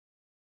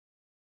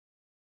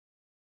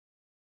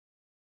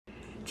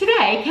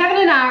Today, Kevin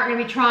and I are going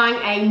to be trying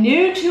a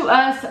new to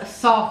us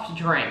soft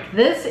drink.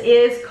 This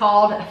is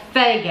called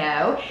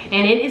Faygo,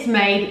 and it is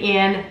made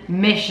in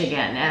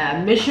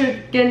Michigan.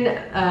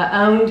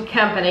 Michigan-owned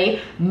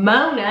company.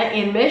 Mona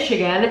in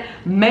Michigan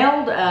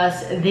mailed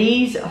us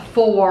these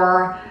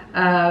four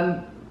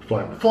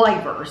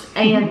flavors.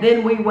 And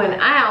then we went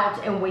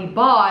out and we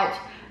bought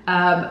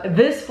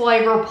this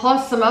flavor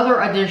plus some other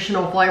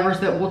additional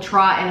flavors that we'll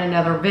try in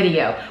another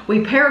video.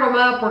 We paired them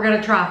up. We're going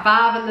to try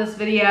 5 in this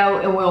video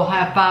and we'll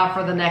have 5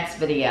 for the next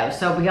video.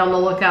 So be on the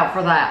lookout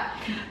for that.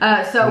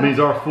 And these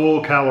are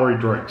full calorie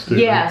drinks too.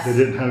 Yes. They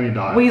didn't have any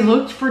diet. We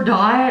looked for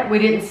diet. We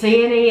didn't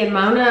see any, and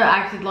Mona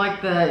acted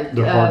like they're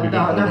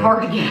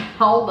hard to get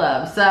hold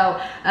of.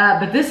 So,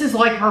 but this is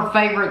like her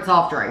favorite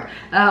soft drink.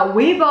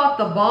 We bought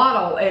the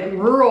bottle at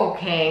Rural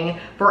King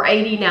for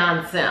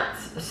 89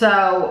 cents.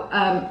 So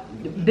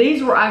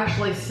these were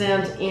actually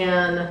sent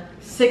in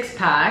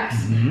 6-packs.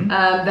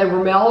 Mm-hmm. They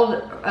were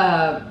mailed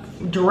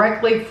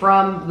directly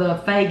from the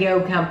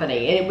Faygo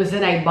company. It was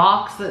in a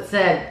box that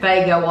said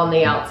Faygo on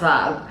the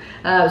outside.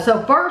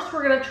 So first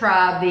we're going to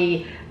try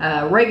the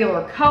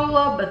regular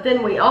cola, but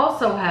then we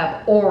also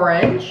have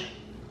orange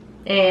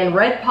and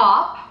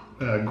Redpop.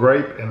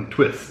 Grape and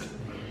twist.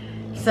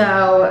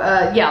 So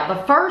yeah,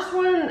 the first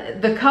one,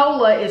 the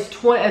cola is a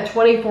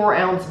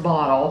 24-ounce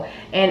bottle,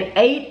 and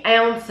 8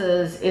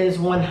 ounces is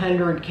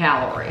 100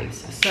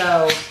 calories.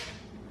 So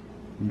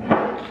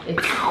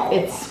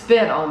it's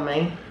spit on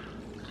me.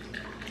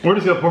 We're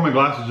just gonna pour my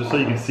glasses just so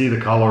you can see the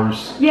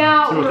colors.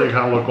 Yeah. See what they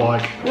kind of look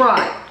like.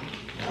 Right.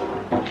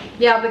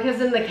 Yeah,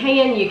 because in the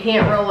can you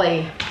can't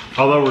really.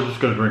 Although we're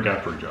just gonna drink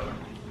after each other.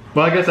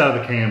 Well, I guess out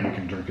of the can we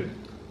can drink it.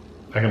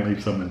 I can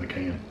leave some in the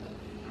can.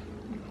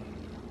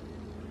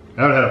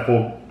 I haven't had a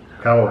full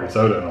calorie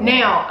soda in a while.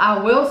 Now, I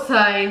will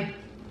say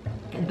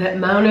that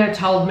Mona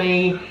told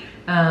me,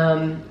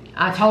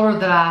 I told her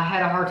that I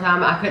had a hard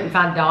time. I couldn't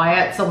find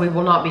diet, so we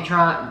will not be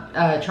trying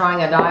a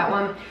diet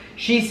one.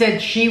 She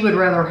said she would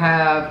rather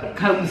have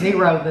Coke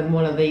Zero than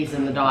one of these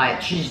in the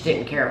diet. She just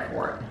didn't care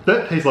for it.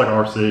 That tastes like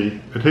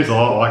RC. It tastes a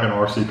lot like an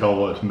RC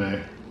cola to me.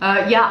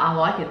 Yeah, I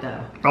like it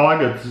though. I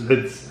like it.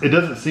 It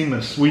doesn't seem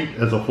as sweet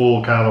as a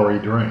full calorie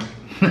drink.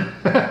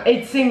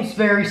 It seems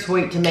very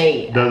sweet to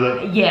me.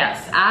 Does it?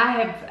 Yes,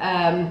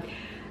 I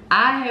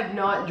have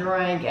not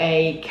drank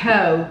a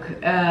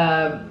Coke,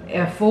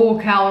 a full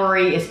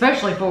calorie,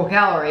 especially full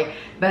calorie,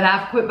 but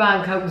I've quit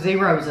buying Coke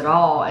Zeros at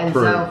all. And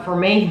True. So for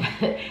me,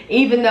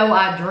 even though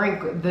I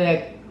drink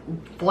the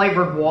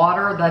flavored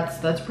water,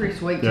 that's pretty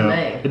sweet to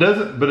me. It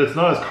doesn't, but it's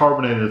not as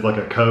carbonated as like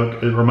a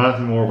Coke. It reminds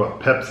me more of a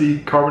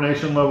Pepsi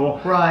carbonation level.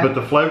 Right. But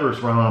the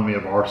flavors remind me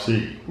of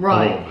RC.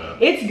 Right. A little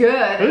bit. It's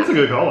good. It's a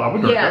good cola. I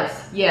would drink it.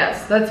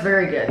 Yes, that's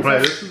very good. Right,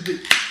 this is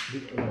the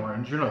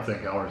orange. You're not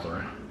saying calories,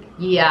 are you?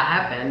 Yeah, I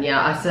have been.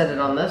 Yeah, I said it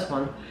on this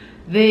one.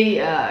 The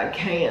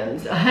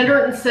cans,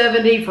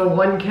 170 for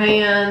one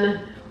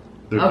can.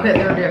 Okay,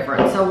 they're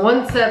different. So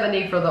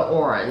 170 for the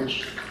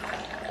orange.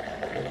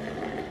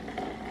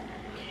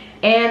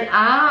 And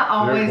I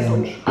always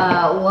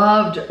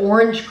loved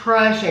Orange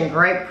Crush and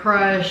Grape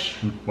Crush.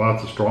 Wow,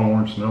 it's a strong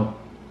orange smell.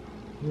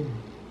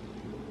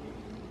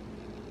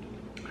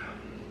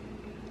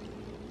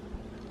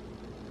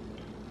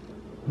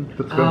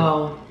 That's good.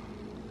 Oh,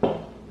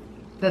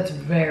 that's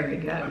very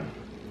good.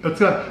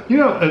 It's got, you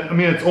know, I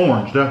mean, it's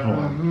orange,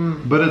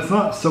 definitely. But it's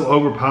not so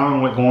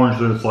overpoweringly orange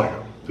that it's like,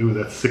 ooh,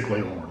 that's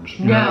sickly orange.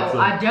 You know,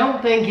 I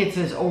don't think it's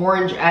as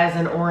orange as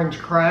an Orange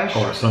Crush.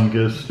 Or a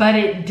Sunkist. But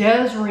it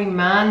does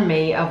remind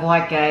me of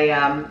like a,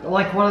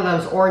 like one of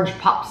those orange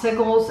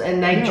popsicles,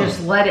 and they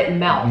just let it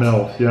melt.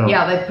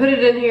 Yeah, they put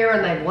it in here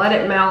and they let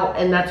it melt,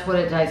 and that's what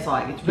it tastes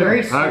like. It's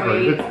very sweet. I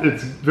agree.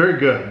 It's very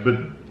good,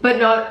 but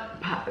not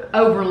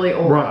overly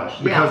orange.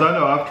 Right, because I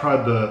know I've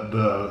tried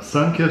the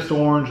Sunkist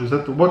orange. Is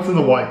that what's in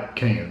the white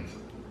cans?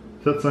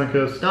 Is that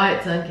Sunkist?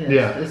 Diet Sunkist.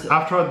 Yeah,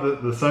 I've tried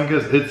the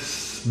Sunkist.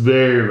 It's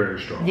very, very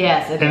strong.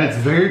 Yes, and it's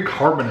very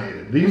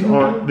carbonated. These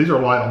are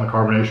light on the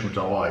carbonation, which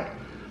I like.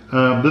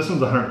 This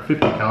one's 150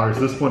 calories.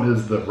 This one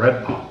is the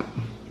Redpop.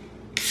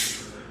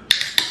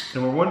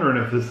 And we're wondering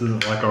if this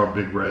isn't like our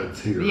Big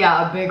Reds here.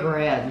 Yeah, a Big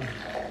Red.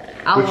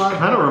 Which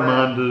kind of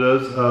reminded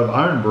us of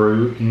Iron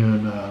Brew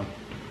in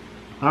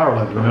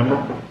Ireland,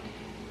 remember?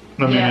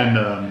 I mean,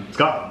 in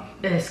Scotland.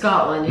 In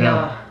Scotland,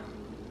 yeah.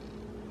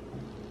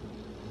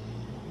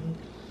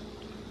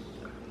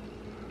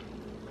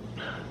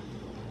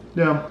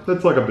 Yeah,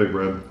 that's like a Big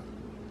Red.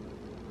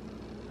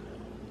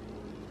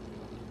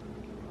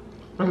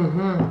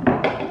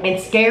 It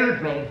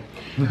scared me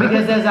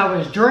because as I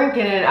was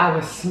drinking it, I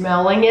was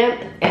smelling it,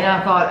 and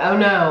I thought, oh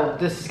no,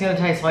 this is going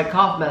to taste like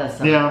cough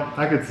medicine. Yeah,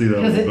 I could see that.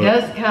 Because it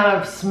does kind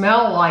of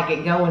smell like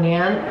it going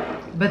in,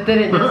 but then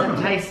it doesn't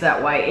taste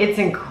that way. It's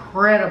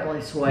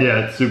incredibly sweet.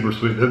 Yeah, it's super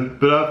sweet.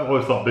 But I've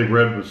always thought Big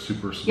Red was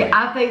super sweet. Yeah,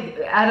 I think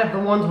out of the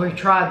ones we've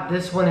tried,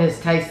 this one has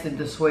tasted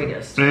the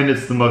sweetest. And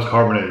it's the most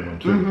carbonated one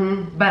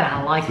too. But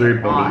I like it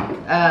a lot.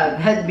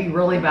 That'd be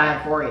really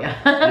bad for you.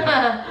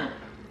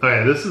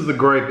 Okay, this is the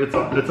grape. It's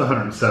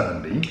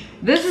 170.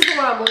 This is the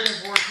one I'm looking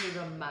forward to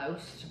the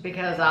most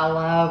because I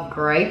love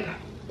grape.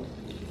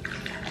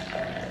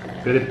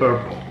 Bitty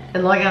purple.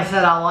 And like I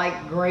said, I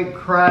like grape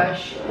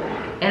crush.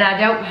 And I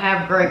don't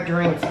have grape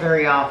drinks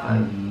very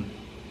often.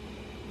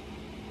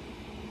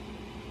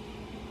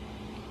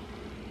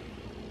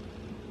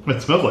 It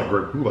smells like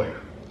grape Kool-Aid.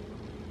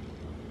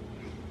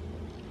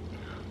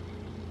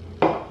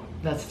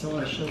 That's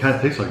delicious. Kind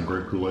of tastes like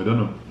grape Kool-Aid,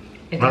 doesn't it?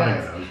 It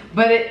does.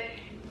 But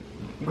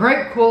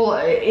grape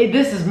Kool-Aid,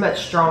 this is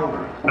much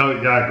stronger. Oh,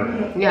 yeah, I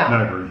agree. Yeah.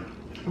 I agree.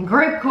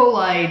 Grape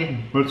Kool-Aid.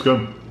 Let's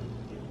go.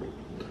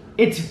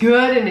 It's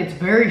good and it's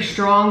very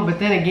strong, but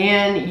then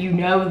again, you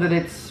know that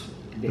it's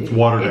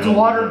watered down. It's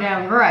watered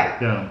down grape.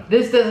 Yeah.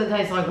 This doesn't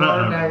taste like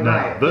watered down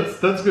grape.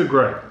 That's good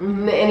grape.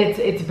 And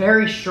it's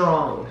very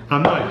strong.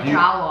 I'm not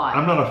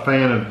a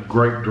fan of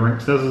grape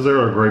drinks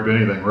necessarily, or grape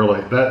anything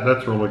really.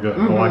 That's really good.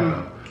 I like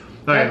that.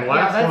 Okay,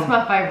 that's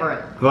my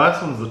favorite. The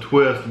last one's the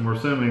twist, and we're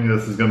assuming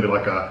this is going to be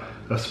like a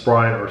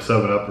Sprite or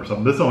 7-Up or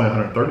something. This is only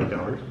 130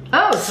 calories.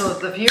 Oh, so it's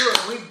the fewer.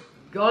 We've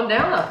gone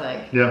down, I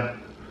think. Yeah.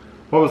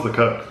 What was the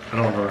Coke? I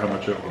don't remember how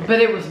much it was.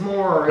 But it was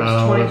more. It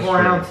was 24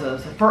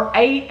 ounces. For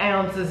 8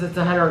 ounces, it's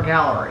 100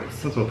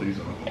 calories. That's what these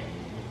are.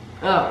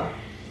 Oh.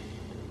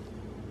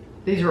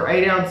 These are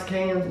 8-ounce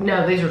cans?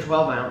 No, these are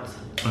 12 ounce.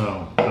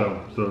 Oh,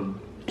 so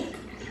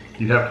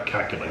you'd have to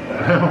calculate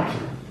that out.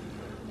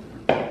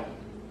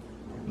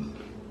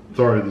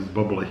 Sorry, this is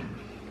bubbly.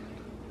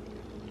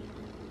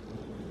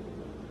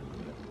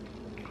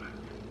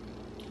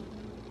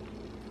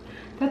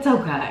 That's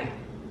okay.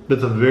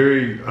 It's a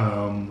very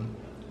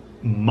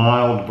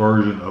mild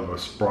version of a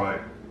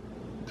Sprite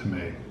to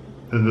me.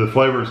 And the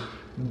flavors,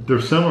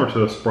 they're similar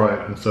to a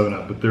Sprite and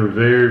 7-Up, but they're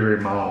very, very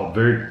mild,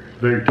 very,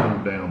 very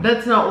toned down.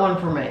 That's not one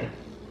for me.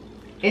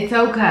 It's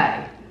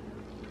okay.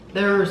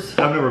 I've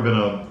never been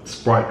a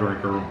Sprite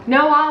drinker.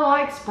 No, I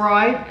like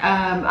Sprite.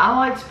 I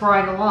like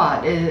Sprite a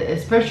lot,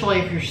 especially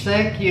if you're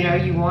sick. You know,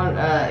 you want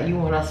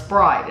a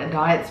Sprite, a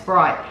diet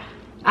Sprite.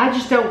 I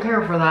just don't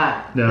care for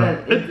that.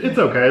 Yeah, it's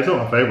okay. It's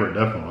not my favorite,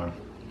 definitely.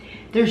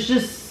 There's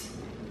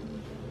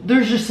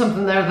just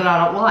something there that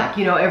I don't like.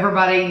 You know,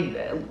 everybody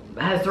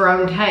has their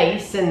own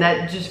taste, and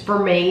that just for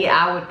me,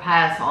 I would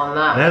pass on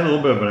that. It has a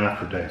little bit of an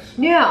aftertaste.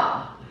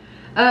 Yeah.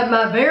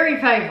 My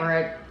very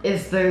favorite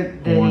is the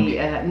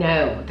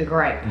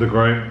grape. The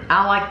grape?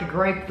 I like the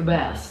grape the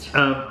best.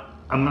 I'm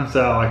gonna say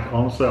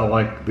I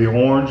like the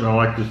orange, and I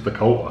like just the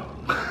cola.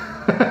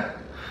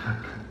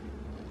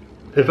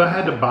 If I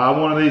had to buy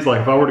one of these,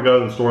 like if I were to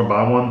go to the store and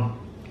buy one,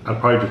 I'd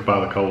probably just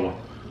buy the cola.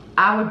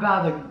 I would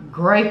buy the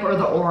grape or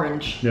the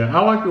orange. Yeah,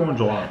 I like the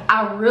orange a lot.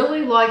 I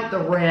really like the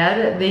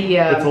red.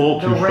 It's a little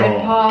too strong.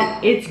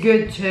 Redpop. It's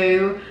good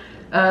too.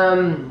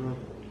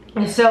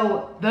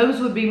 So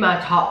those would be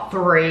my top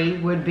 3.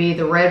 Would be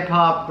the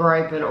Redpop,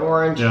 grape, and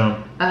orange. Yeah.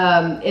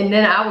 And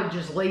then I would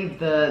just leave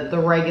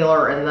the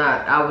regular and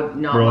that. I would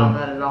not buy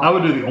that at all. I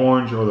would do the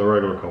orange or the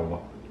regular cola.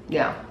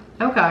 Yeah.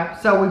 Okay.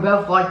 So we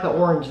both like the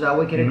orange, though.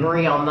 We can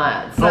agree on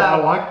that. So I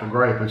like the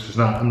grape. It's just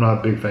I'm not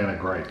a big fan of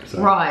grape.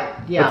 So right.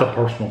 Yeah. It's a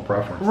personal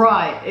preference.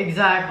 Right.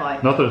 Exactly.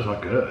 Not that it's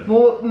not good.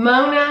 Well,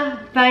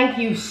 Mona, thank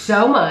you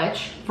so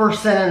much for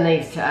sending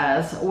these to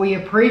us. We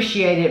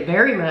appreciate it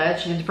very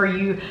much, and for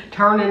you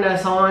turning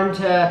us on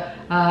to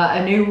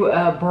a new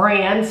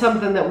brand,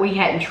 something that we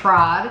hadn't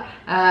tried.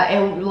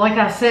 And like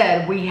I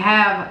said, we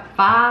have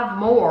 5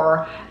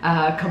 more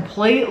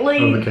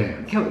completely. Of the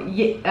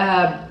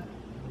cans.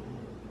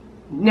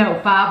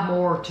 No, 5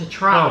 more to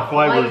try. Oh,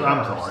 flavors.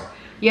 I'm sorry.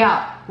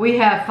 Yeah, we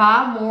have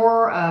 5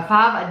 more,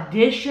 5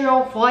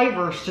 additional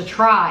flavors to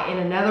try in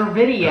another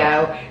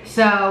video.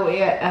 So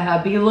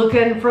be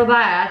looking for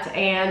that,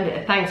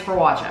 and thanks for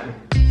watching.